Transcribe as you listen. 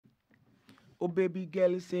Oh, baby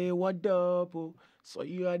girl, say what up? Oh. So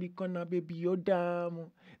you are the corner, baby, you damn.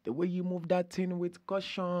 Oh. The way you move that thing with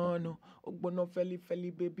caution. Oh, bono felly,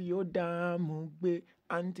 baby, you damn. Oh, be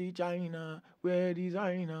anti-China, we're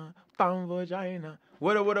designer, time for China.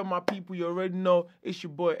 What up, my people? You already know it's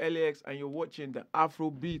your boy L.A.X, and you're watching the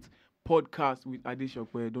Afrobeats Podcast with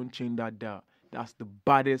Adesope. Don't change that down. That's the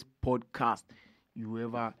baddest podcast you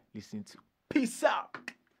ever listen to. Peace out.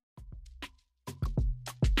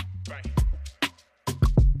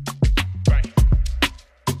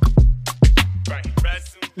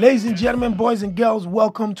 Ladies and gentlemen, boys and girls,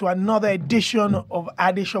 welcome to another edition of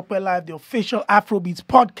Adesope Live, the official Afrobeats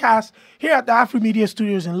podcast, here at the Afro Media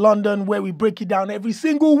Studios in London, where we break it down every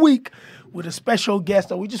single week with a special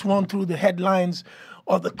guest, and we just run through the headlines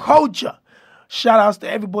of the culture. Shout outs to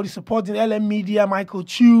everybody supporting LM Media, Michael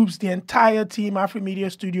Tubes, the entire team, Afro Media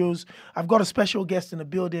Studios. I've got a special guest in the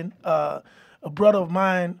building, a brother of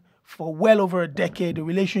mine for well over a decade, a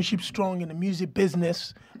relationship strong in the music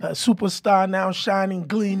business, a superstar now shining,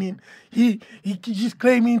 gleaming. He just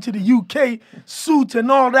claiming to the UK suit and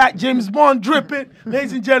all that, James Bond dripping.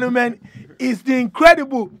 Ladies and gentlemen, it's the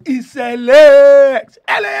incredible, it's L.A.X.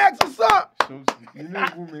 L.A.X, what's up? You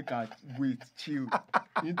never make a wait, chill.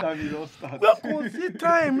 Interview don't start. Well, consider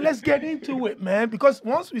time. Let's get into it, man. Because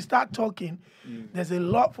once we start talking, there's a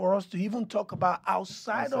lot for us to even talk about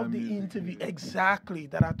outside of the interview. Exactly.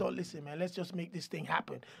 That I thought, listen, man, let's just make this thing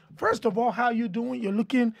happen. First of all, how you doing? You're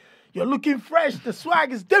looking fresh. The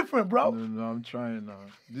swag is different, bro. No, I'm trying now.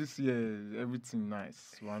 This year, everything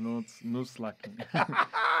nice. We're no slacking.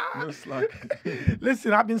 No slacking.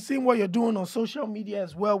 Listen, I've been seeing what you're doing on social media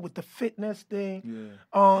as well with the fitness thing.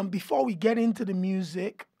 Yeah. Before we get into the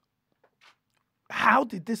music, how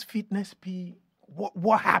did this fitness be?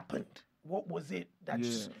 What happened? What was it that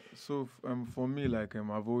So for me, like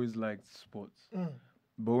I've always liked sports.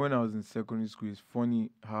 But when I was in secondary school, it's funny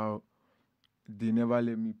how they never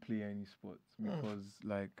let me play any sports because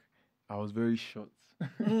like I was very short.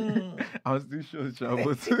 I was too short,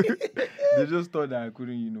 but they just thought that I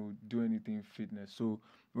couldn't, do anything fitness. So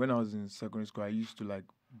when I was in secondary school, I used to like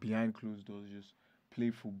behind closed doors just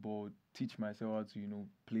play football, teach myself how to,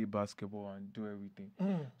 play basketball and do everything.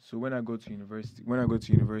 So when I go to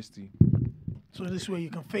university, so this way you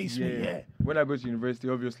can face me, yeah. When I go to university,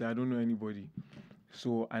 obviously I don't know anybody.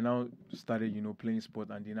 So I now started, playing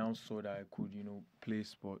sport, and they now saw that I could, play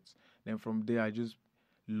sports. Then from there, I just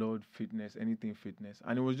loved fitness, anything fitness.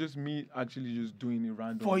 And it was just me actually just doing it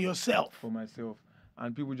random. For yourself? For myself.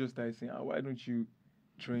 And people just started saying, why don't you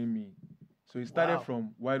train me? So it started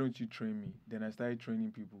from, why don't you train me? Then I started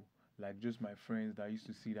training people, like just my friends that I used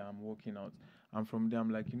to see that I'm working out. And from there, I'm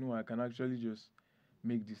like, I can actually just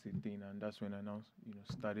make this a thing. And that's when I now,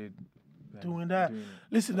 started doing that.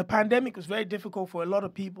 Listen, the pandemic was very difficult for a lot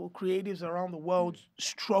of people. Creatives around the world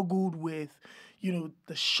struggled with,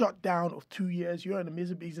 the shutdown of 2 years. You're in the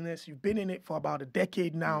music business. You've been in it for about a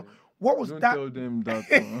decade now. What was Don't that? tell them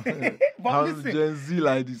that. How's Gen Z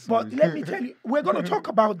like this? But let me tell you, we're going to talk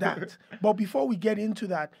about that. But before we get into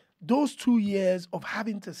that, those 2 years of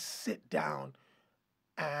having to sit down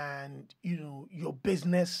and, your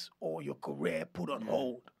business or your career put on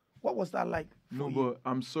hold, what was that like? But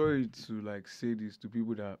I'm sorry to say this to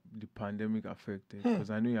people that the pandemic affected, because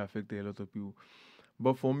I know it affected a lot of people.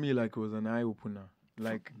 But for me, it was an eye opener.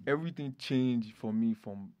 Everything changed for me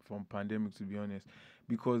from pandemic, to be honest,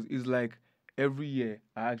 because it's like every year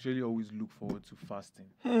I actually always look forward to fasting,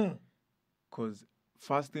 because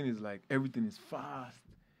fasting is like everything is fast.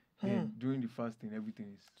 Then during the fasting,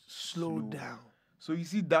 everything is slow down. So you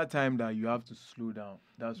see that time that you have to slow down.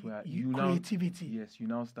 That's where creativity. Yes, you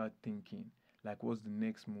now start thinking, like, what's the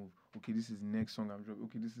next move? Okay, this is the next song I'm dropping.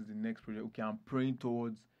 Okay, this is the next project. Okay, I'm praying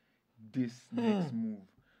towards this next move.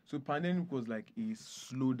 So pandemic was like a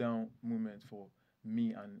slow down moment for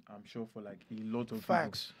me, and I'm sure for like a lot of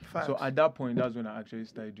Facts. So at that point, that's when I actually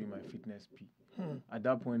started doing my fitness P. At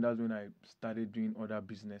that point, that's when I started doing other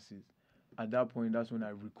businesses. At that point, that's when I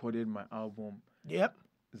recorded my album. Yep.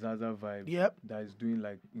 Zaza Vibe. Yep. That is doing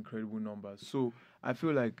like incredible numbers. So I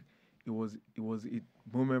feel like it was a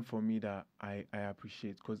moment for me that I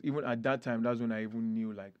appreciate, because even at that time, that's when I even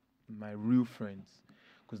knew like my real friends,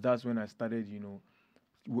 because that's when I started,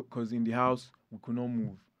 because in the house we could not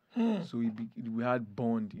move. So we had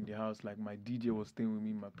bond in the house. Like my DJ was staying with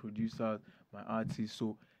me, my producer, my artist.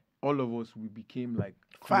 So all of us, we became like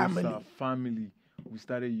closer, family. We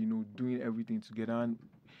started, doing everything together, and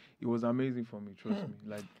it was amazing for me. Trust me.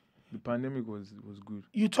 Like the pandemic was good.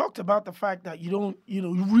 You talked about the fact that you don't,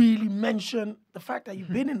 really mention the fact that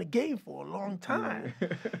you've been in the game for a long time.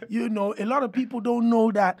 A lot of people don't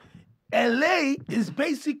know that LA is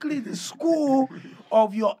basically the school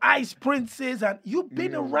of your Ice Princes, and you've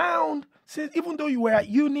been around since, even though you were at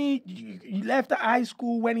uni, you left the high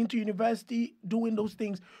school, went into university, doing those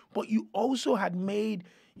things, but you also had made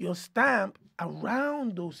your stamp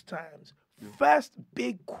around those times. First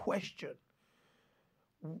big question: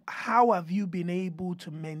 how have you been able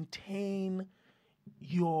to maintain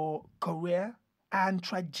your career and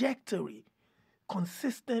trajectory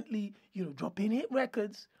consistently, dropping hit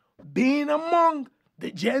records, being among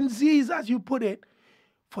the Gen Zs, as you put it,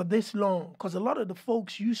 for this long? Because a lot of the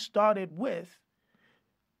folks you started with,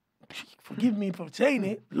 forgive me for saying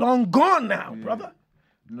it, long gone now, brother.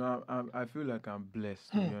 No, I feel like I'm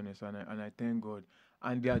blessed, to be honest, and I thank God.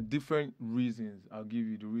 And there are different reasons. I'll give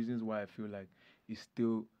you the reasons why I feel like it's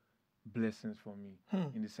still blessings for me,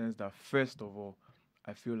 in the sense that, first of all,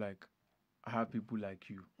 I feel like I have people like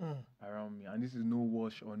you around me, and this is no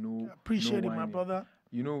wash or no. Appreciate no it, my whining. brother.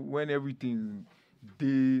 When everything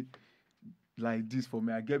they like this for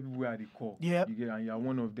me, I get people where they call. Yep. You get, and you're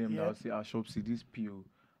one of them that'll say, shop see this PO,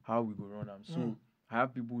 how we go run them. So I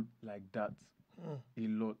have people like that a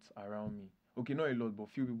lot around me. Okay, not a lot, but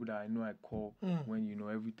few people that I know I call when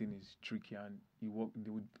everything is tricky and they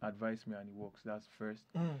would advise me and it works. That's first.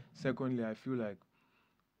 Secondly, I feel like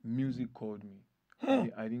music called me.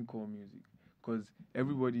 I didn't call music. Because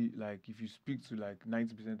everybody, like, if you speak to like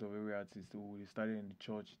 90% of every artist, they started in the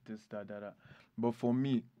church, this, that, that. But for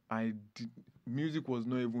me, music was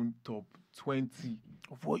not even top 20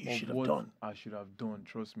 of what you should have what done. I should have done,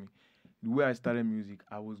 trust me. The way I started music,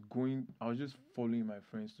 I was just following my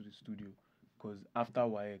friends to the studio. Because after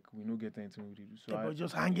WAEC, we don't get anything we do. So I was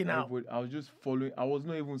just hanging out. I was just following.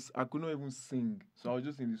 I could not even sing. So I was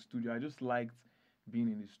just in the studio. I just liked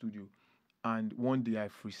being in the studio. And one day I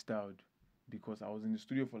freestyled, because I was in the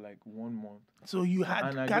studio for like 1 month. So you had,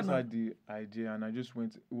 and I just had the idea, and I just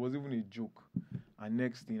went. It was even a joke. And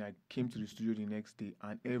next thing, I came to the studio the next day,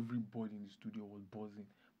 and everybody in the studio was buzzing.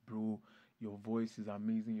 Bro, your voice is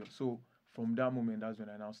amazing. So from that moment, that's when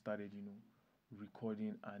I now started,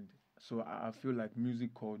 recording. And so I feel like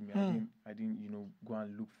music called me. I didn't, go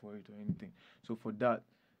and look for it or anything. So for that,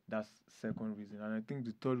 that's second reason. And I think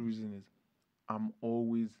the third reason is I'm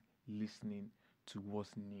always listening to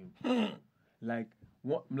what's new. Like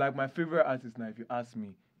my favorite artist now, if you ask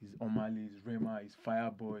me, is Omale, is Rema, is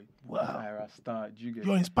Fireboy, is Ira Star. Do you get?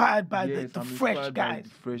 You're inspired by yes, the I'm fresh inspired guys. by the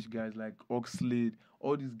fresh guys like Oxlade,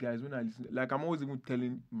 all these guys. When I listen, like, I'm always even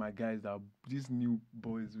telling my guys that these new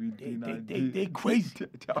boys they crazy.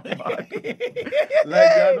 They're mad.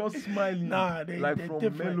 Like, they're not smiling. Nah, they're from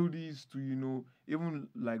different. melodies to even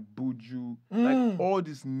like Buju, like all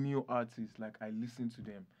these new artists. Like, I listen to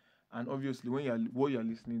them. And obviously, what you're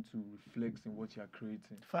listening to reflects in what you're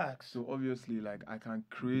creating. Facts. So obviously, like, I can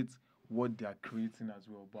create what they're creating as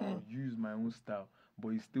well, but I'll use my own style. But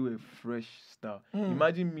it's still a fresh style.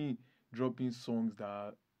 Imagine me dropping songs that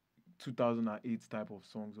are 2008 type of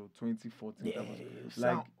songs or 2014 type of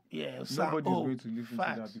songs. Nobody's going to listen to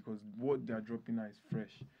that, because what they're dropping now is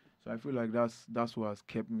fresh. So I feel like that's what has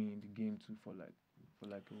kept me in the game too for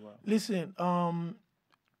like a while. Listen,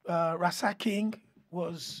 Rasa King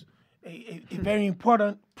was a very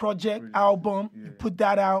important project, album. You put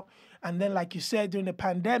that out, and then, like you said, during the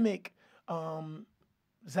pandemic,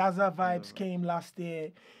 Zaza Vibes came last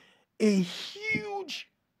year. A huge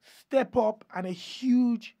step up and a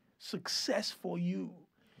huge success for you.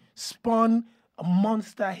 Spun a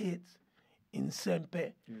monster hit in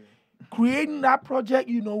Sempe. Creating that project,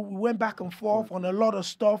 we went back and forth on a lot of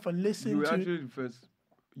stuff and listened to. You were actually the first.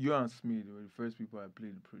 You and Smith were the first people I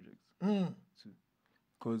played the project to.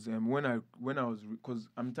 Because when I was, because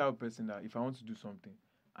I'm the type of person that if I want to do something,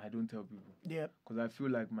 I don't tell people. Yeah. Because I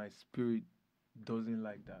feel like my spirit doesn't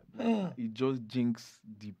like that. Like, it just jinx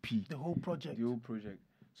the whole project.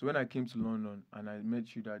 So when I came to London and I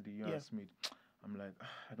met you that day, you and Smith, I'm like,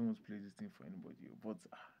 I don't want to play this thing for anybody, but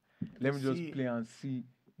let me just play and see,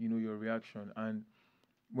 your reaction. And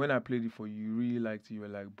when I played it for you, you really liked it. You were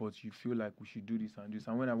like, but you feel like we should do this and this.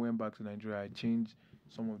 And when I went back to Nigeria, I changed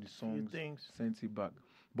some of the songs, sent it back.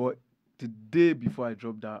 But the day before I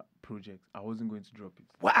dropped that project, I wasn't going to drop it.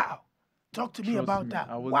 Wow. Talk to me about that.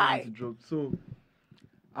 I wasn't Why? going to drop. So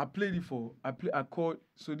I played it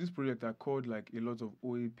so this project, I called like a lot of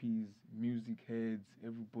OAPs, music heads,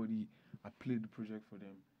 everybody. I played the project for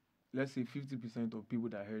them. Let's say 50% of people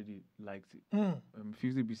that heard it liked it.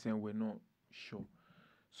 50% were not sure.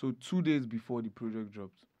 So 2 days before the project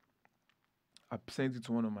dropped, I sent it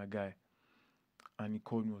to one of my guys, and he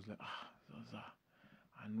called me, was like, Zaza,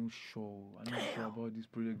 I'm not sure about this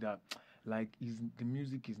project. That, like, the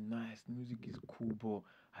music is nice, the music is cool, but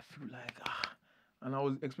I feel like And I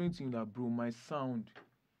was explaining to him that, bro, my sound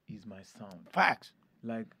is my sound. Facts.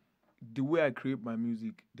 Like, the way I create my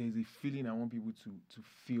music, there's a feeling I want people to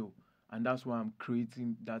feel. And that's why I'm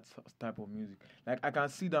creating that type of music. Like, I can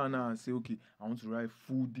sit down now and say, okay, I want to write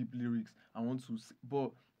full, deep lyrics.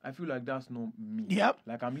 But I feel like that's not me. Yep.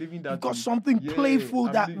 Like, I'm living that. You've got something playful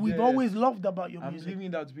that we've always loved about your music. I'm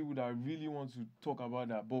leaving that to people that really want to talk about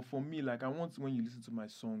that. But for me, like, I want when you listen to my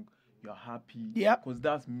song, you're happy. Yep. Because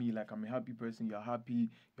that's me. Like, I'm a happy person. You're happy.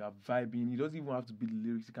 You're vibing. It doesn't even have to be the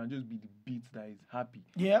lyrics. It can just be the beat that is happy.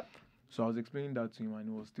 Yep. So I was explaining that to him, and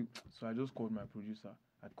it was still. So I just called my producer.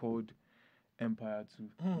 I called Empire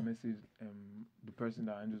to message the person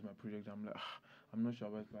that handles my project. I'm like, I'm not sure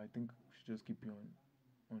about it, but I think we should just keep you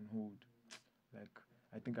on hold. Like,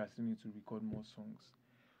 I think I still need to record more songs.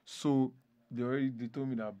 So they told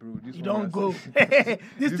me that, bro, this you one don't go. Saying,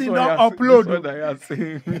 this thing don't upload. This one that you are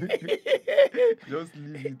saying, just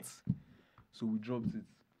leave it. So we dropped it,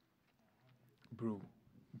 bro.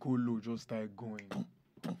 Go low, just started going.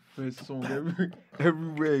 First song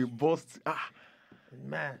everywhere, it busts.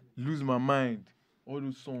 Man, Lose My Mind. All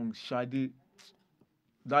those songs, Sade.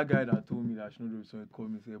 That guy that told me that I should not do it, so he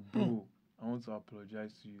called me and said, bro, I want to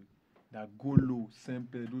apologize to you. That Go Low,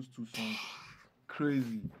 Sempe, those two songs,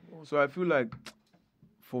 crazy. So I feel like,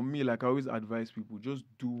 for me, like I always advise people, just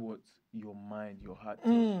do what your mind, your heart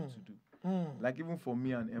tells you to do. Like even for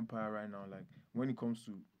me and Empire right now, like when it comes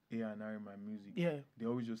to A&R in my music, they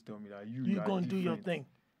always just tell me that you gonna do your thing.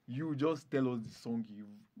 You just tell us the song you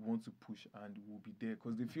want to push and we'll be there.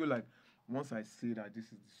 Because they feel like once I say that this is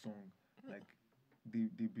the song, like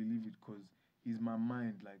they believe it because it's my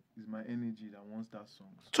mind, like it's my energy that wants that song.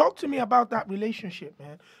 Talk to me about that relationship,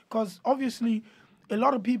 man. Because obviously a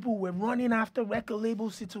lot of people were running after record label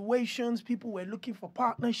situations. People were looking for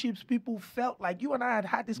partnerships. People felt like you and I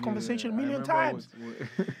had this conversation a million times.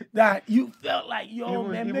 That you felt like,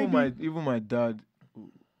 yo, Even my dad,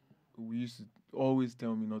 we used to always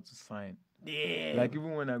tell me not to sign. Yeah. Like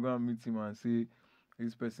even when I go and meet him and say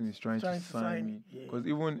this person is trying to sign me, because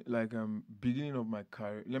even like beginning of my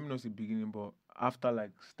career, let me not say beginning, but after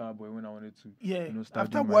like Starboy, when I wanted to start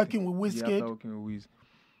after working with Wizkid, after working with Wiz,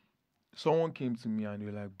 someone came to me and they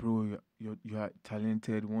were like, bro, you are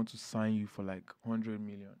talented, we want to sign you for like 100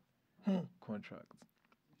 million contract.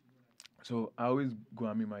 So I always go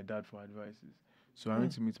and meet my dad for advices. So I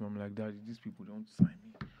went to meet him. I'm like, Daddy, these people don't sign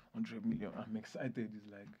me 100 million. I'm excited.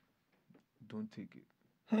 He's like, don't take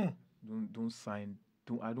it. Don't sign.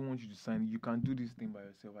 I don't want you to sign. You can do this thing by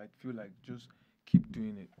yourself. I feel like just keep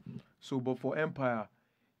doing it. So, but for Empire,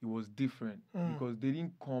 it was different because they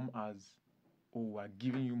didn't come as, oh, we're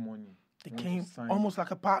giving you money. They came almost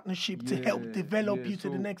like a partnership to help develop you to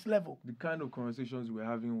the next level. The kind of conversations we were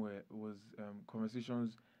having was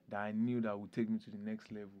conversations that I knew that would take me to the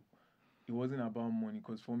next level. It wasn't about money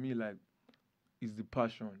because for me, like, it's the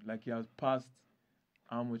passion. Like, he has passed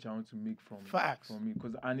how much I want to make from me.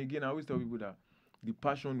 And again, I always tell people that the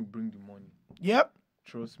passion will bring the money. Yep.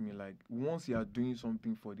 Trust me. Like, once you are doing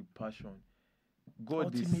something for the passion,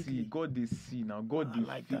 God they see now. God they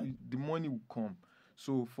like feel, the money will come.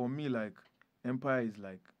 So for me, like, Empire is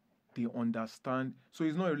like, they understand. So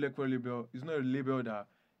it's not a record label. It's not a label that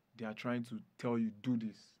they are trying to tell you, do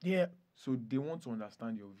this. Yeah. So they want to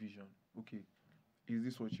understand your vision. Okay, is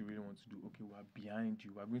this what you really want to do? Okay, we're behind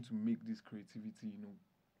you. We're going to make this creativity,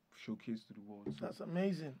 showcase to the world. So that's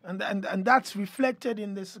amazing, and that's reflected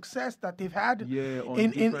in the success that they've had. In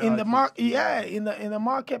the market. In the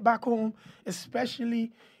market back home,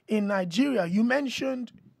 especially in Nigeria. You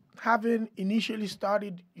mentioned having initially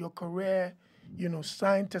started your career,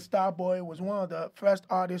 signed to Starboy, was one of the first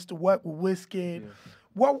artists to work with Wizkid.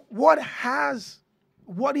 Yeah.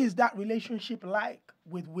 What is that relationship like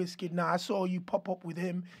with Wizkid now? I saw you pop up with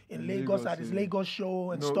him in Lagos at his Lagos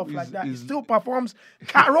show and stuff like that. He still performs.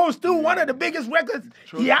 Caro is still one of the biggest records.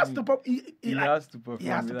 He has to perform. He has to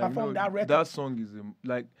perform that record. That song is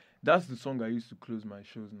that's the song I used to close my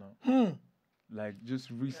shows now. Like just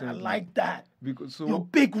recently. I like that. Because your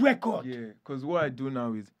big record. Yeah, because what I do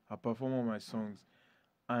now is I perform all my songs,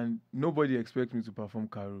 and nobody expects me to perform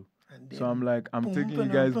Caro. So I'm like, I'm taking you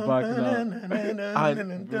guys back now.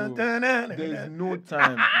 And bro, there's no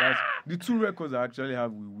time. The two records I actually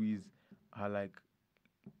have with Wiz are like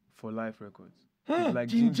for life records. It's like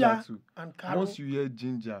Ginger too. And Caro. Once you hear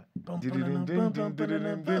Ginger,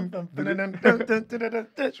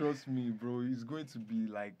 trust me, bro, it's going to be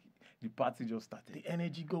like the party just started. The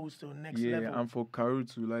energy goes to the next level. Yeah, and for Caro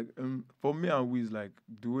too, like for me and Wiz, like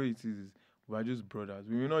the way it is we're just brothers.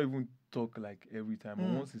 We may not even talk like every time, but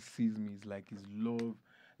once he sees me, it's like his love.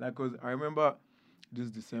 Like, cause I remember this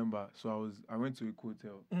December. So I went to a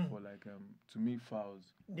hotel for like to meet Fowls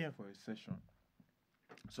for a session.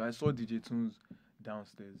 So I saw DJ Tunes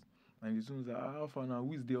downstairs, and the Tunes like, how far now?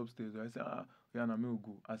 Who is there upstairs? I said, yeah, I'm gonna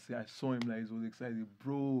go. I saw him like he was excited,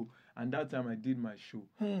 bro. And that time I did my show,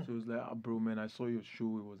 so it was like, bro, man, I saw your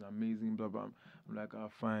show. It was amazing, blah blah. I'm like,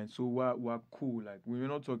 fine. So we're cool. Like we may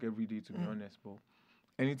not talk every day, to be honest, but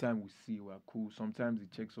anytime we see, we're cool. Sometimes he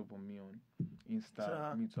checks up on me on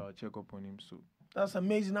Insta, me too. I'll check up on him. So that's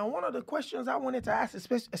amazing. Now, one of the questions I wanted to ask,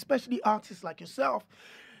 especially artists like yourself,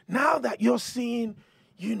 now that you're seeing,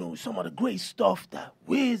 you know, some of the great stuff that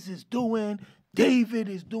Wiz is doing, David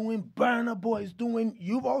is doing, Burna Boy is doing,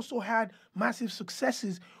 you've also had massive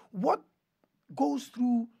successes. What goes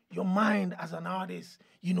through your mind as an artist,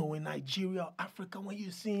 you know, in Nigeria, Africa, when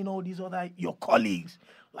you're seeing all these other, your colleagues,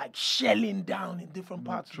 like shelling down in different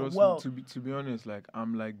parts of the world? Me, to be honest, like,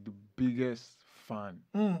 I'm like the biggest fan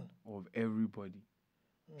of everybody.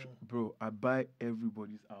 Bro, I buy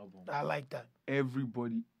everybody's album. I like that.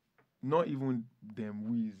 Everybody, not even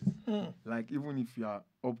them Wiz. Like, even if you are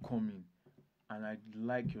upcoming and I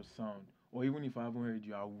like your sound, or even if I haven't heard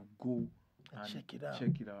you, I will go and check it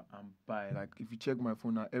out and buy. Like, if you check my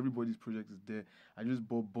phone now, everybody's project is there. I just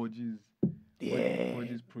bought Budgie's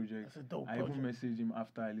project. That's a dope I project. even messaged him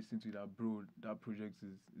after I listened to that, bro. That project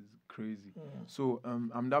is crazy. So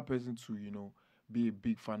I'm that person to, you know, be a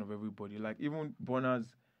big fan of everybody. Like, even Burna's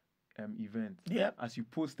event. Yeah. As you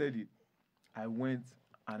posted it, I went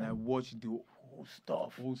and I watched the whole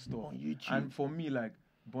stuff on YouTube. And for me, like,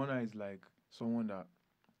 Burna is like someone that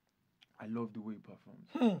I love the way he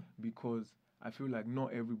performs because I feel like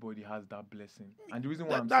not everybody has that blessing. And the reason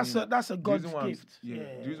why that's a God's gift.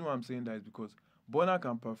 The reason why I'm saying that is because Burna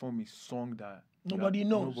can perform a song that nobody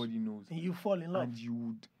knows. And you fall in love. And you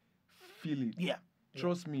would feel it. Yeah.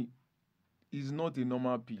 Trust me, it's not a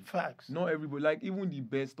normal piece. Facts. Not everybody, like even the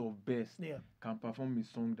best of best can perform a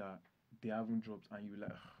song that they haven't dropped and you're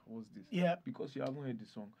like, what's this? Yeah. Because you haven't heard the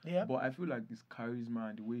song. Yeah. But I feel like his charisma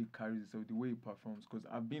and the way he carries himself, the way he performs, because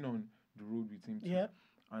I've been on the road with him too. Yeah.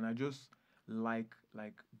 And I just like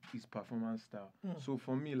his performance style. So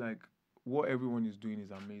for me, like, what everyone is doing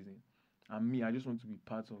is amazing. And me, I just want to be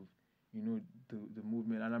part of, you know, the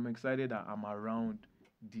movement. And I'm excited that I'm around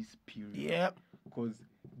this period. Yeah. Because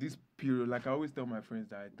this period, like I always tell my friends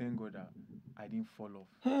that I thank God that I didn't fall off.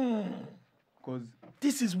 Because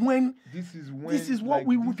this is what like,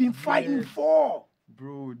 we've been fighting for.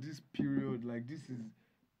 Bro, this period, like this is,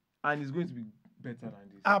 and it's going to be better than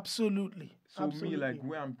this. Absolutely. So me, like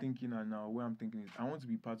where I'm thinking is I want to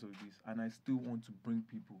be part of this, and I still want to bring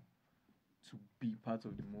people to be part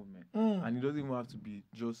of the movement. And it doesn't even have to be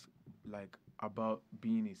just like about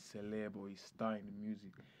being a celeb or a star in the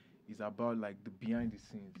music. It's about like the behind the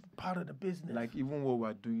scenes. Part of the business. Like even what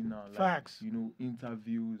we're doing now. Like, facts. You know,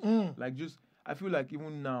 interviews. Like just, I feel like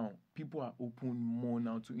even now, people are open more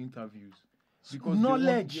now to interviews. Because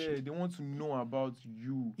knowledge. They want to know about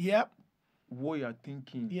you. Yep. What you're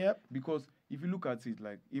thinking. Yep. Because if you look at it,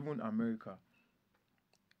 like even America,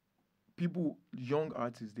 people, young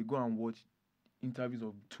artists, they go and watch interviews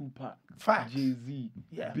of Tupac, facts. Jay-Z,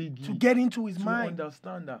 Biggie. To get into his mind. To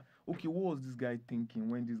understand that, okay, what was this guy thinking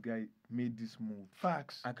when this guy made this move?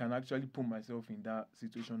 Facts. I can actually put myself in that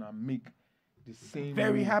situation and make the same.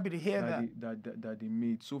 Very happy to hear that they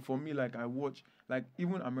made. So for me, like I watch, like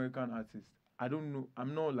even American artists. I don't know.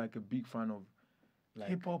 I'm not like a big fan of like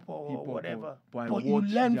hip hop or whatever. But I watch you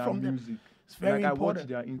learn their from music. Them. It's very like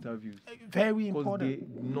important. I watch their interviews. Very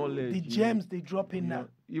important. The knowledge, the gems they drop in now.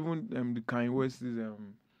 Even the Kanye West's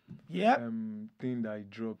thing that he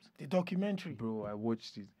dropped. The documentary. Bro, I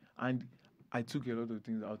watched it and I took a lot of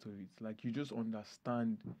things out of it. Like you just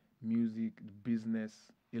understand music, business,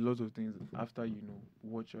 a lot of things after you know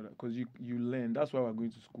watch other, because you learn. That's why we're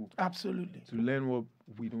going to school. Absolutely. To learn what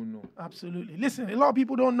we don't know. Absolutely. Listen, a lot of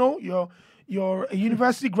people don't know you're a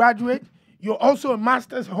university graduate. You're also a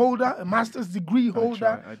master's holder, a master's degree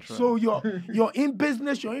holder. I try. So you're in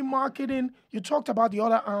business, you're in marketing. You talked about the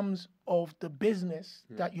other arms of the business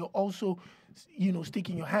that you're also, you know,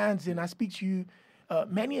 sticking your hands in. I speak to you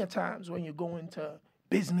many a times when you go into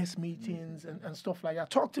business meetings and stuff like that.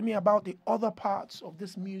 Talk to me about the other parts of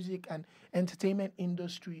this music and entertainment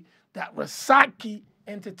industry that Rasaki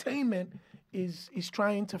Entertainment is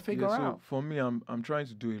trying to figure out. For me, I'm trying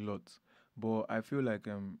to do a lot, but I feel like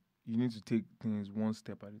you need to take things one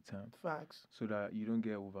step at a time. Facts. So that you don't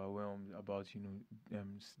get overwhelmed about, you know,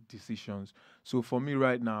 decisions. So for me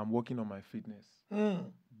right now, I'm working on my fitness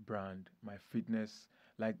brand, my fitness.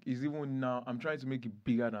 Like, it's even now, I'm trying to make it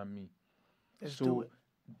bigger than me. Let's do it.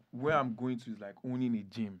 Where I'm going to is like owning a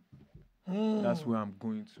gym. That's where I'm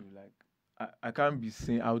going to. Like, I can't be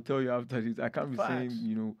saying. I'll tell you after this. I can't be saying,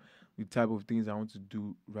 Facts. the type of things I want to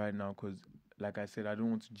do right now because, like I said, I don't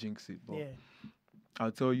want to jinx it. But Yeah.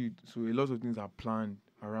 I'll tell you. So a lot of things are planned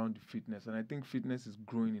around the fitness, and I think fitness is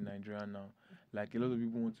growing in Nigeria now. Like a lot of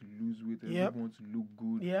people want to lose weight, a lot of people want to look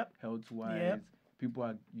good, Yep. health-wise. Yep. People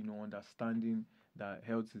are, understanding that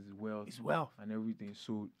health is wealth It's wealth. and everything.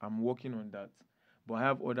 So I'm working on that. But I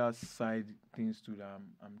have other side things too that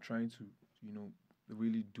I'm trying to,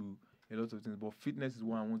 really do a lot of things. But fitness is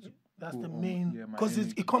what I want to. That's go the on. main, Yeah, my because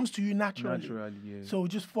energy. it comes to you naturally. Naturally, yeah. So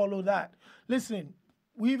just follow that. Listen,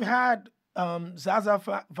 we've had Zaza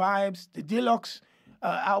vibes. The Deluxe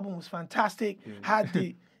album was fantastic. Yeah. Had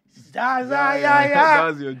the Zaza ya.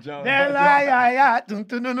 That's your jam. That's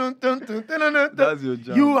your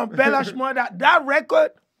jam. You and Bella Shmurda, that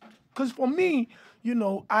record. Because for me,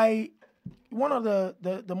 one of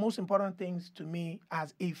the most important things to me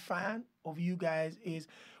as a fan of you guys is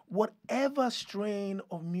whatever strain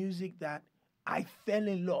of music that I fell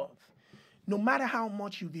in love, no matter how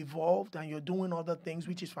much you've evolved and you're doing other things,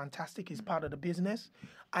 which is fantastic, is part of the business,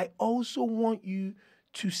 I also want you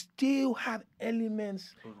to still have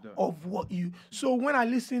elements of what you. So when I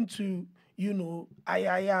listen to,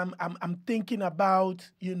 I'm thinking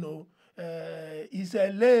about, it's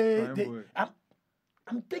L.A.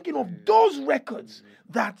 I'm thinking of those records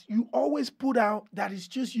that you always put out that is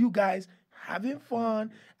just you guys having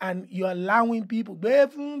fun and you're allowing people. Do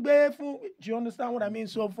you understand what I mean?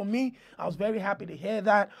 So for me, I was very happy to hear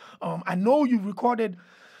that. I know you recorded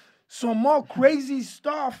some more crazy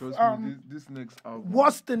stuff. Trust me, this next album.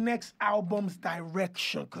 What's the next album's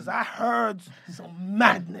direction? Because I heard some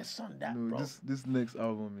madness on that, bro. This next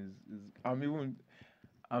album is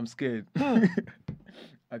I'm scared.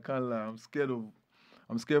 I can't lie. I'm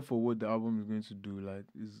scared for what the album is going to do. Like,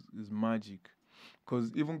 is magic. Because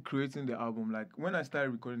even creating the album, like when I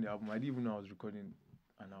started recording the album, I didn't even know I was recording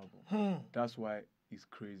an album. That's why it's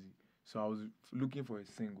crazy. So I was looking for a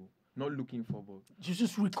single. Not looking for, but you're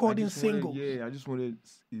just recording singles. I just wanted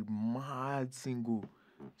a mad single.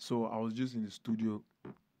 So I was just in the studio,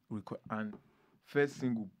 and first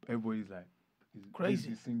single, everybody's like, crazy.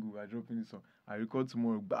 This is the single, we're dropping this song. I record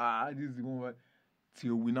tomorrow, this is the one.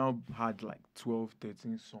 Till we now had like 12,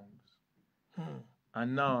 13 songs.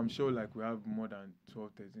 And now I'm sure like we have more than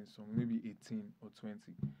 12, 13 songs, maybe 18 or 20.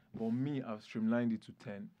 But me, I've streamlined it to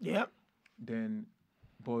 10. Yep.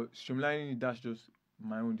 But streamlining it, that's just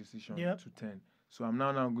my own decision to 10. So I'm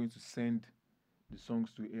now going to send the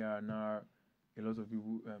songs to A&R. A lot of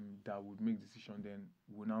people that would make decision then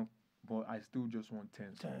will now, but I still just want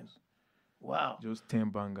 10 songs. Wow. Just 10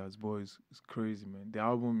 bangers, boys. It's crazy, man. The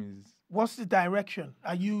album is... What's the direction?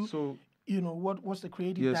 Are you... So, what's the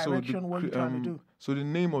creative direction? What are you trying to do? So the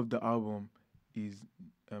name of the album is...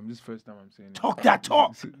 this first time I'm saying Talk that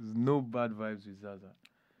talk! It's No Bad Vibes with Zaza.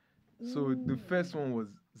 So the first one was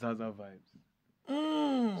Zaza Vibes.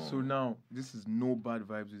 So now, this is No Bad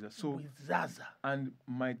Vibes with Zaza. So, with Zaza. And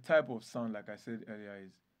my type of sound, like I said earlier,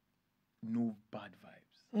 is no bad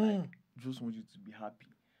vibes. Like, just want you to be happy.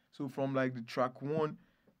 So from like the track 1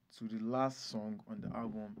 to the last song on the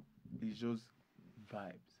album, it's just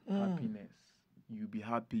vibes, happiness. You be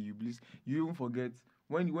happy, you bliss. You even forget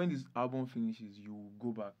when this album finishes, you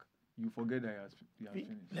go back. You forget that you have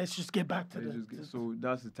finished. Let's just get back to so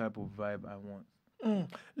that's the type of vibe I want.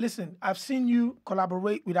 Listen, I've seen you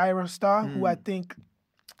collaborate with Ira Star, who I think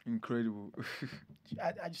incredible.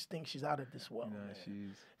 I just think she's out of this world.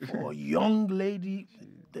 She's for a young lady,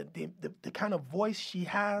 the kind of voice she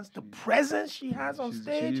has, the presence she has on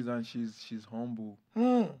stage. She's humble.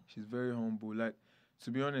 She's very humble. Like,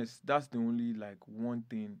 to be honest, that's the only like one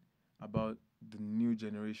thing about the new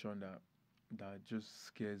generation that just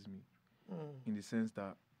scares me. In the sense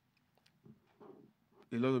that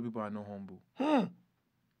a lot of people are not humble.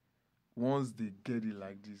 Once they get it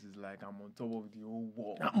like this, it's like I'm on top of the whole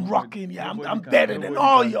world. I'm rocking, I'm better than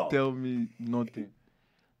all y'all. Tell me nothing.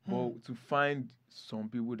 But to find some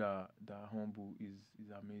people that are humble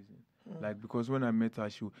is amazing. Like, because when I met her,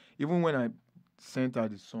 even when I sent her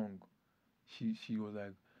the song, she was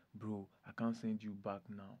like, bro, I can't send you back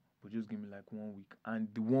now, but just give me like 1 week. And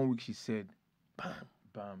the 1 week she said,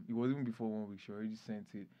 bam. It was even before 1 week. She already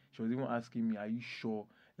sent it. She was even asking me, are you sure?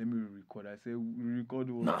 Let me record. I said, record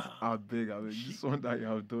what? Nah. I beg. This one that you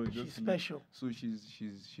have done. She's special. So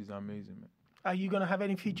she's amazing, man. Are you gonna have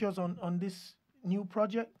any features on this new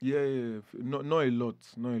project? Yeah. Not a lot,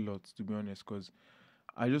 to be honest, because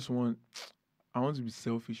I want to be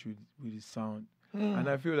selfish with the sound. And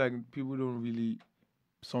I feel like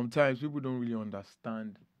sometimes people don't really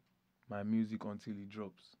understand my music until it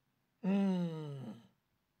drops.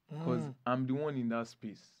 Because I'm the one in that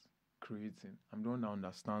space. creating. I'm the one that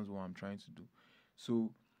understands what I'm trying to do.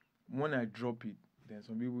 So when I drop it, then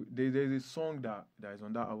some people there's a song that is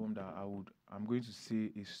on that album that I'm going to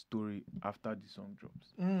say a story after the song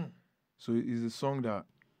drops. So it's a song that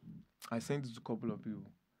I sent it to a couple of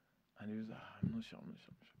people, and they was like, I'm not sure.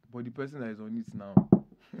 But the person that is on it now,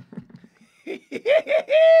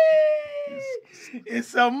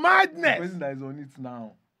 it's a madness. the person that is on it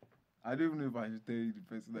now, I don't even know if I should tell you the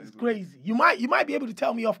person that is It's on crazy. You might be able to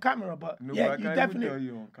tell me off camera, but it. No, yeah, but I you can't definitely. even tell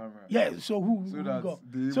you on camera. Yeah. So who So you that got?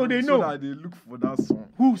 they So even- they know. So that they look for that song.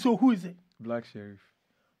 Who? So who is it? Black Sheriff.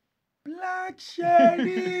 Black Sherry.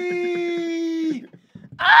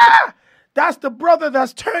 That's the brother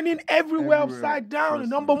that's turning everywhere upside down. The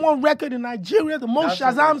Trust number me. 1 record in Nigeria, the most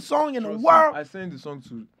That Shazam is- song in the trust me, world. I sent the song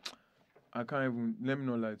to, I can't even, let me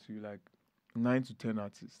not lie to you, like 9 to 10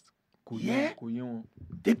 artists. Yeah? Koyeon.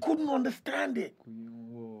 They couldn't understand it.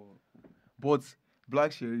 But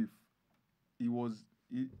Black Sheriff,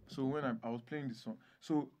 so when I was playing the song,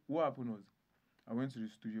 so what happened was, I went to the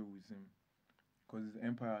studio with him, because he's an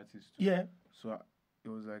Empire artist too. Yeah. So it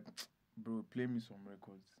was like, bro, play me some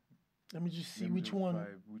records. Let me just see Let me which just one.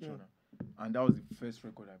 vibe, which Yeah. one. And that was the first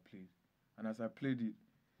record I played. And as I played it,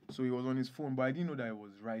 so he was on his phone, but I didn't know that he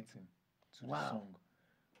was writing to the song.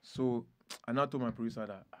 So I now told my producer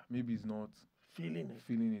that maybe he's not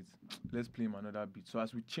Feeling it. Let's play him another beat. So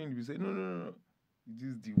as we changed, we said, no. This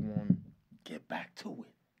is the one. Get back to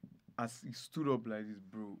it. As he stood up like this,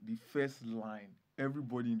 bro, the first line,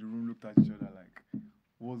 everybody in the room looked at each other like,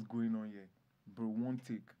 what's going on here? Bro, one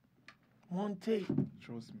take. One take.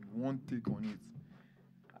 Trust me, one take on it.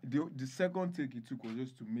 The second take he took was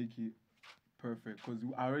just to make it perfect, because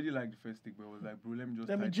I already liked the first take, but it was like, bro, let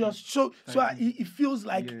me just So it feels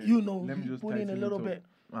like, let me you just put in a tighten little it up. bit.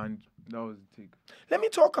 And that was the take. Let me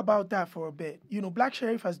talk about that for a bit. Black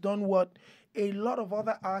Sheriff has done what a lot of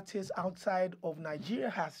other artists outside of Nigeria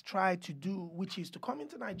has tried to do, which is to come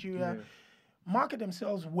into Nigeria, market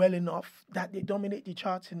themselves well enough that they dominate the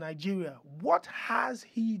charts in Nigeria. What has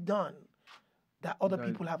he done that other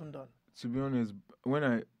people haven't done? To be honest, when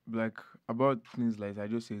I about things like that, I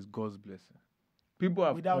just say it's God's blessing. People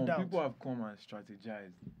have come and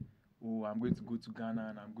strategized. Oh, I'm going to go to Ghana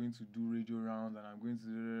and I'm going to do radio rounds and I'm going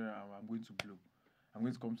to blow. I'm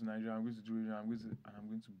going to come to Nigeria, I'm going to do radio, I'm going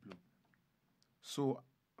to blow. So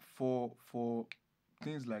for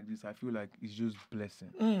things like this, I feel like it's just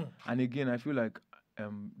blessing. And again, I feel like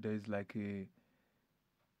there's like a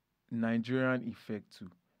Nigerian effect too.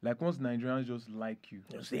 Like once Nigerians just like you,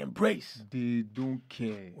 they embrace. They don't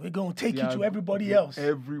care. We're gonna take you to everybody else.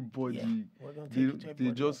 Everybody. Yeah, we're gonna take you to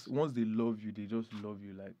everybody else. Once they love you, they just love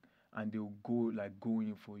you, like, and they'll go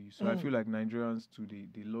in for you. So I feel like Nigerians too,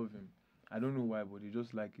 they love him. I don't know why, but they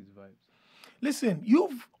just like his vibes. Listen,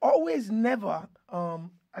 you've always never,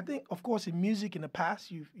 I think, of course, in music in the past,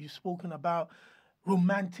 you've spoken about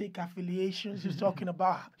romantic affiliations. You've spoken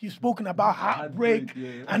about heartbreak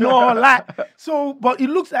and all that. So, but it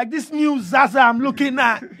looks like this new Zaza I'm looking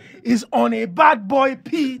at is on a bad boy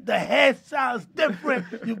P. The hairstyle's different.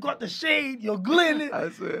 You've got the shade. You're gleaming.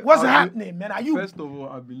 What's happening, man? Are you? First of all,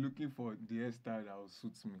 I've been looking for the hairstyle that will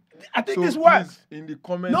suit me. I think this works. In the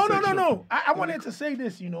comments section. No. I wanted to say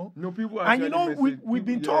this, No, people and actually we've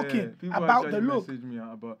been talking about the look.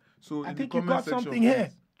 So I in think the you got comment something section,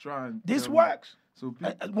 here. Try and This tell me. works. So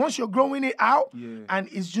Once you're growing it out and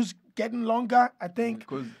it's just getting longer, I think.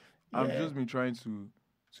 Because I've just been trying to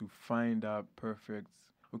find that perfect.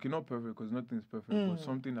 Okay, not perfect because nothing is perfect, but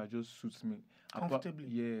something that just suits me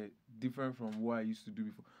comfortably. Different from what I used to do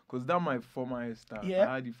before. Because that my former hairstyle,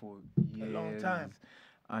 I had it for years, a long time.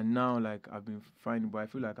 And now, like, I've been finding, but I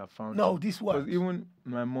feel like I found. No, this works. Because even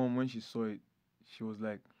my mom, when she saw it, she was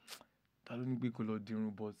like, I don't think we color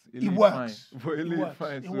different, but it works. But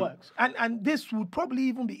it works. And this would probably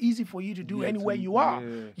even be easy for you to do anywhere you are.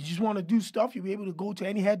 You just want to do stuff, you'll be able to go to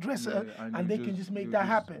any hairdresser and they can just make that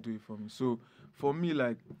happen. Do it for me. So for me,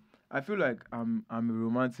 like, I feel like I'm a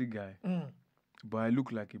romantic guy, but I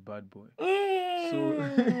look like a bad boy. So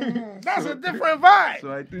that's a different vibe.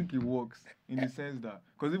 So I think it works in the sense that,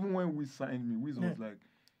 because even when Wiz signed me, Wiz was like,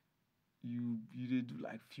 you did do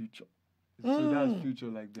like Future. So that's Future,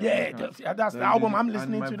 like that. That's the album I'm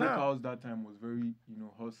listening to now. And my vocals that time was very,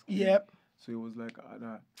 husky. Yep. So it was like,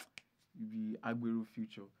 you be Agbero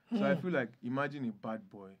Future. So I feel like, imagine a bad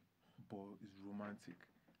boy, but it's romantic.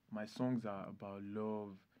 My songs are about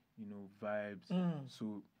love, vibes.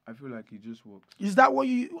 So I feel like it just works. Is that what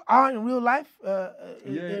you are in real life?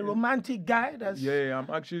 A romantic guy? I'm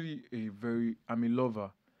actually I'm a lover.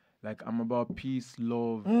 Like, I'm about peace,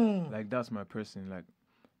 love. Like, that's my person. Like,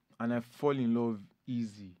 and I fall in love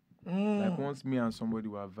easy. Like once me and somebody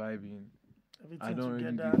were vibing, Everything I don't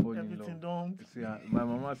together, really fall in everything love. don't. See, my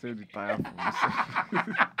mama said retire for me.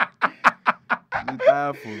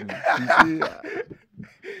 Retire for me. You see,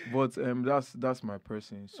 but that's my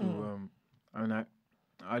person. So and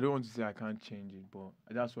I don't want to say I can't change it, but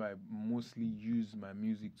that's why I mostly use my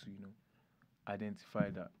music to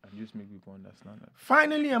identify that and just make people understand that.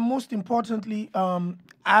 Finally, and most importantly,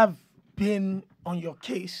 I've been on your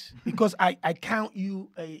case because I count you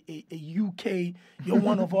a UK. You're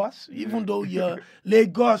one of us, even though you're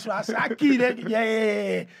Lagos, Rasaki.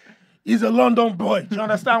 Yeah. He's a London boy. Do you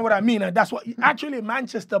understand what I mean? And that's what actually a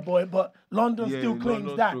Manchester boy, but London still claims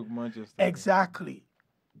London that. stroke Manchester. Exactly.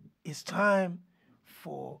 It's time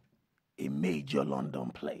for a major London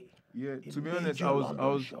play. Yeah, to be honest, I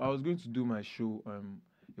was going to do my show.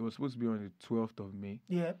 It was supposed to be on the 12th of May.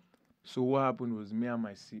 Yeah. So what happened was me and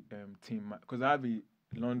my team, because I have a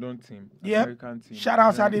London team, Yep. American team. Shout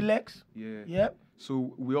out to L.A.X. Yeah. Yep.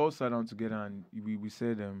 So we all sat down together and we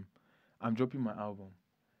said, I'm dropping my album.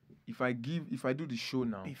 If I do the show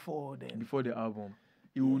now Before the album,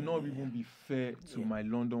 it will not even be fair to my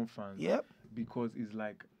London fans. Yep. Because it's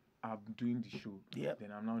like I'm doing the show. Yep.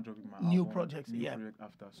 Then I'm now dropping my New album. projects. New Yeah. project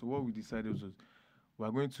after. So what we decided was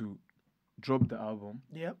we're going to drop the album.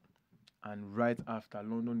 Yep. And right after,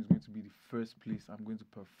 London is going to be the first place I'm going to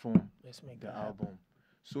perform Let's make the that album.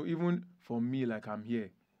 So even for me, like I'm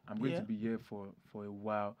here, I'm going to be here for a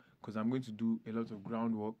while because I'm going to do a lot of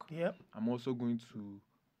groundwork. Yep. I'm also going to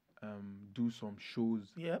do some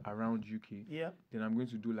shows around UK. Yep. Then I'm going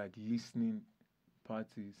to do like listening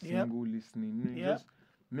parties, Yep. single listening. Yep.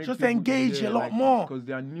 Just people engage a lot more. Because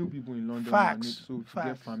there are new people in London. Facts. So to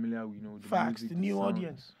get familiar with the Facts. music, The new sound.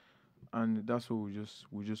 audience. And that's what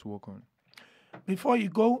we just work on. Before you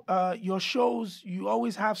go, your shows, you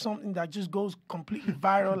always have something that just goes completely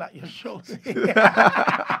viral at your shows.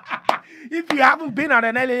 If you haven't been at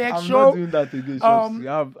an L.A.X. I'm show, not doing that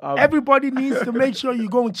again. everybody needs to make sure you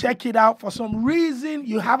go and check it out. For some reason,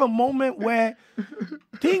 you have a moment where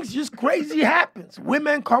things just crazy happens.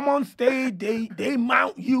 Women come on stage, they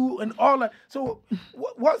mount you and all that. So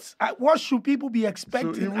what should people be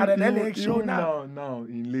expecting at an L.A.X. show now? Now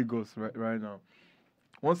in Lagos, right now,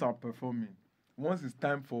 once I'm performing, once it's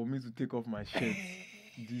time for me to take off my shirt,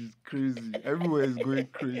 this is crazy. Everywhere is going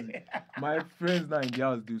crazy. My friends now in the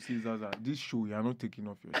house, they'll say, Zaza, this show, you're not taking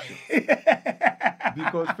off your shirt.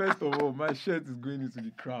 Because first of all, my shirt is going into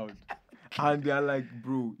the crowd. And they're like,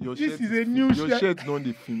 bro, your shirt don't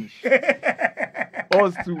they finish.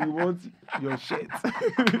 Us too, we want your shirt.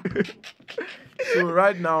 So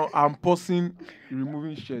right now, I'm pausing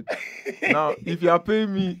removing shirt. Now, if you are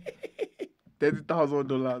paying me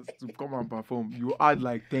 $30,000 to come and perform, you add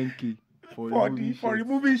like 10K for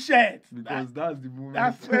removing shirts. Because that's the moment.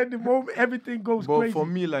 That's when the moment everything goes crazy. But for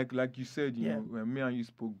me, like you said, you know, when me and you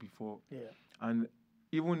spoke before, and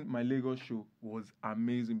even my Lagos show was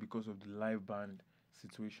amazing because of the live band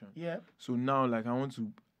situation. Yeah. So now, like, I want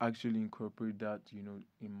to actually incorporate that, you know,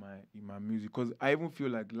 in my music, because I even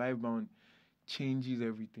feel like live band changes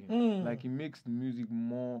everything. Like, it makes the music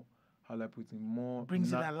more. How I put it, more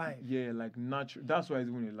brings it alive. Yeah, like natural. That's why it's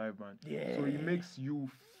even a live band. Yeah. So it makes you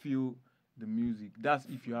feel the music. That's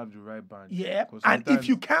if you have the right band. Yeah. And if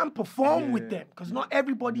you can perform with them, because not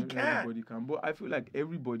everybody can. Everybody can, but I feel like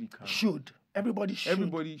everybody can. Everybody should.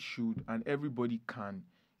 Everybody should, and everybody can.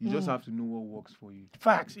 You just have to know what works for you.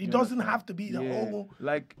 Facts. It doesn't have to be the whole.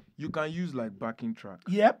 Like you can use like backing track.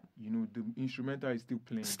 Yep. You know the instrumental is still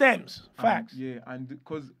playing. Stems. Facts. Yeah, and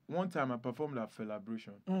because one time I performed at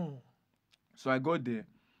Celebration. So I got there,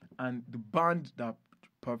 and the band that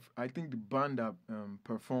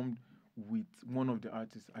performed with one of the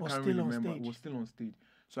artists, I can't really remember, was still on stage.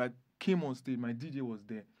 So I came on stage, my DJ was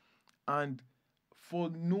there, and for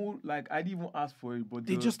I didn't even ask for it, but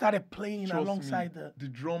they just started playing alongside the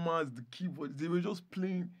drummers, the keyboards, they were just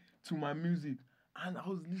playing to my music, and I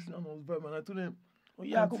was listening and I was vibing, and I told them, "Oh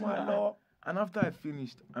yeah, come on, Lord." And after I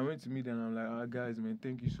finished, I went to meet them and I'm like, guys, man,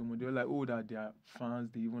 thank you so much. They were like, that they are fans.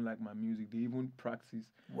 They even like my music. They even practice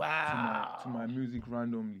to my music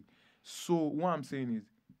randomly. So what I'm saying is,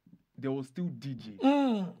 there was still DJ.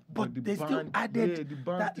 But they still added the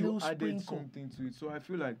band that still little added sprinkle. something to it. So I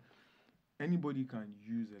feel like anybody can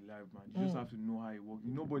use a live band. You just have to know how it works.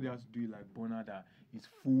 Nobody has to do it like Bonner that is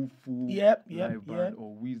full live band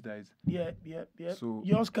or Wiz that is. Yep. So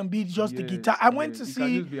yours can be just the guitar. I went to it see.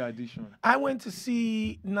 Can just be addition. I went to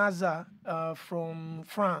see Naza from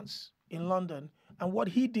France in London, and what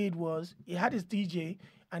he did was he had his DJ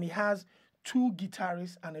and he has 2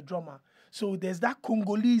 guitarists and a drummer. So there's that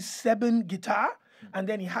Congolese 7 guitar, and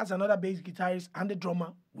then he has another bass guitarist and the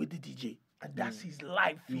drummer with the DJ. And that's his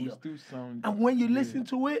life It will feel. still sound. And when you listen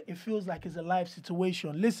to it, it feels like it's a live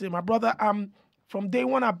situation. Listen, my brother, from day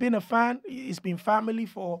one, I've been a fan. It's been family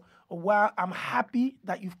for a while. I'm happy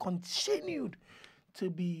that you've continued to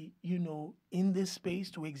be, in this space,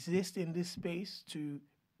 to exist in this space, to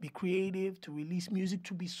be creative, to release music,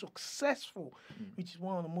 to be successful, which is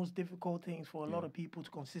one of the most difficult things for a lot of people to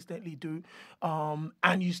consistently do.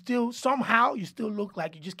 And you still look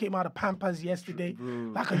like you just came out of Pampers yesterday,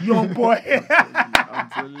 Bro. like a young boy. I'm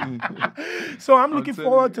telling you. So I'm looking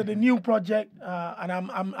forward to the new project, and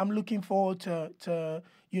I'm looking forward to the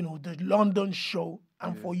London show,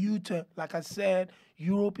 and for you to, like I said,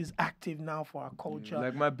 Europe is active now for our culture.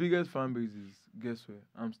 Like my biggest fan base is, guess where?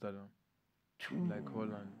 Amsterdam. Like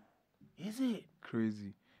Holland. Is it?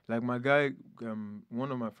 Crazy. Like my guy,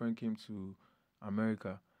 one of my friends came to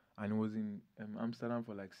America and was in Amsterdam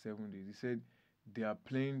for like 7 days. He said they are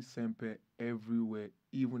playing Semper everywhere,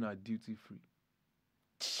 even at duty free.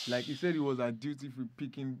 Like he said he was at duty free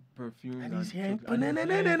picking perfumes. And he's hearing... He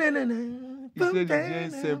said he's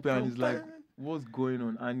hearing Semper and he's like, what's going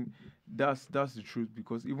on? And that's the truth,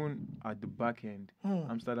 because even at the back end,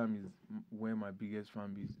 Amsterdam is where my biggest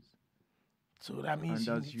fan base is. So that means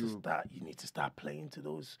you need to start playing to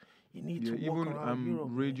those. You need to walk around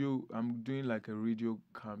Europe. I'm doing like a radio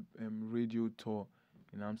camp, radio tour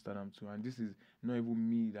in Amsterdam too. And this is not even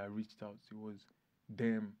me that reached out. It was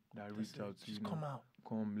them that reached out to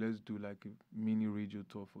come, let's do like a mini radio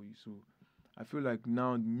tour for you. So I feel like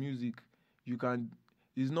now music,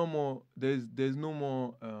 there's no more,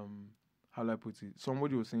 how do I put it?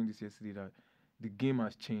 Somebody was saying this yesterday, that the game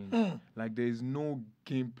has changed. Like there's no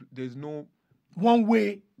one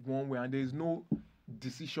way, and there's no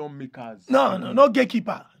decision makers. No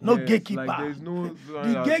gatekeeper. No gatekeeper. Like there's no.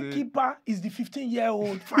 The gatekeeper is the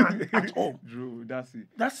 15-year-old fan at home. True, that's it.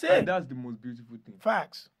 That's it. And that's the most beautiful thing.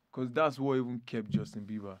 Facts. Because that's what even kept Justin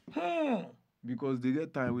Bieber. Because they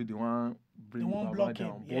get time where they want bring Baba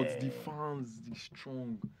down, but the fans, they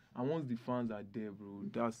strong. And once the fans are there, bro,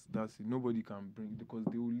 that's it. Nobody can bring it, because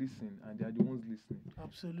they will listen, and they are the ones listening.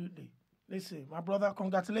 Absolutely. Listen, my brother,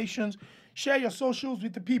 congratulations. Share your socials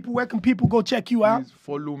with the people. Where can people go check you out? Please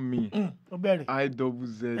follow me.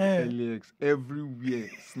 I-double-Z L.A.X. everywhere.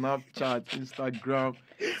 Snapchat, Instagram,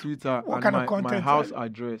 Twitter. What and kind of content? My house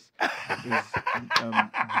address is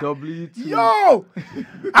W2. Yo!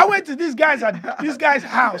 I went to this guy's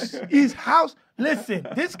house. His house, listen,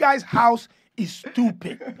 this guy's house is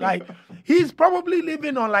stupid. Like, he's probably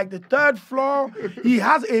living on like the 3rd floor. He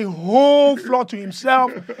has a whole floor to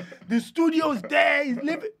himself. The studio's there. He's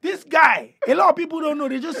living. This guy, a lot of people don't know.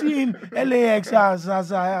 They just see him L.A.X.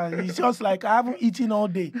 He's just like, I haven't eaten all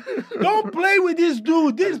day. Don't play with this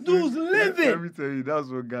dude. This dude's living. Let me tell you, that's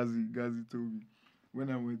what Gazi told me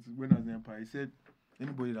when I was in Empire. He said,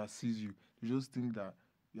 anybody that sees you, you just think that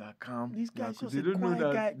you are calm. This guy's just they a don't know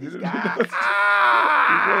quiet that. guy. This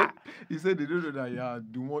guy. He said they don't know that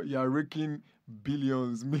you are raking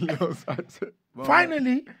billions, millions. I said, wow.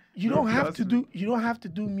 Finally, you don't have to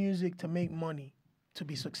do music to make money, to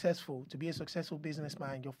be successful, to be a successful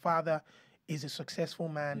businessman. Your father is a successful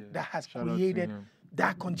man that has created,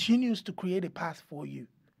 that continues to create a path for you.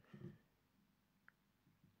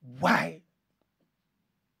 Why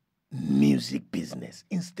music business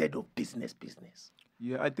instead of business?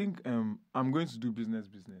 Yeah, I think I'm going to do business.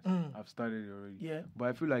 I've started it already. Yeah. But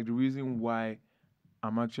I feel like the reason why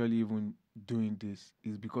I'm actually even doing this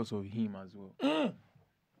is because of him as well.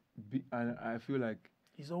 And I feel like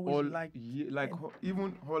he's always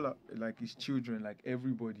even all like his children, like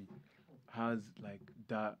everybody has like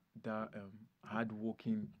that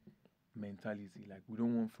hard-working mentality. Like, we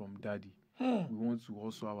don't want from daddy. We want to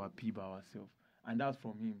also have our pay by ourselves. And that's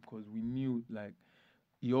from him, because we knew, like,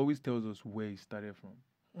 he always tells us where he started from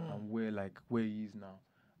and where he is now.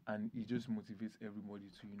 And he just motivates everybody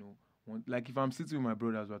to, like, if I'm sitting with my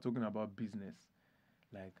brothers, we're talking about business,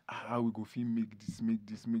 like, how we go make this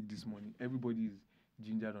money. Everybody is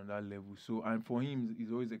gingered on that level. So, and for him,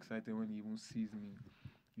 he's always excited when he even sees me,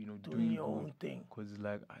 doing your own thing. Because it's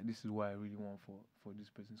like, this is what I really want for this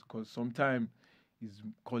person. Because sometimes he's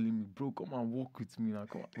calling me, bro, come and walk with me. And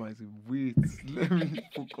I say, wait, let me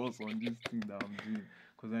focus on this thing that I'm doing.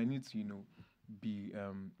 Because I need to, be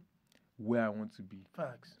where I want to be.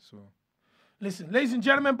 Facts. So, listen, ladies and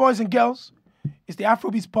gentlemen, boys and girls, it's the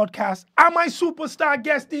Afrobeats Podcast. And my superstar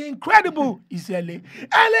guest, the incredible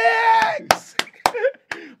L.A.X.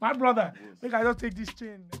 My brother, make I just take this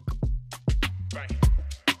chain. Right.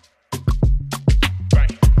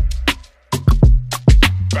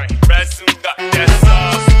 Resume got that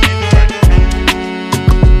sauce.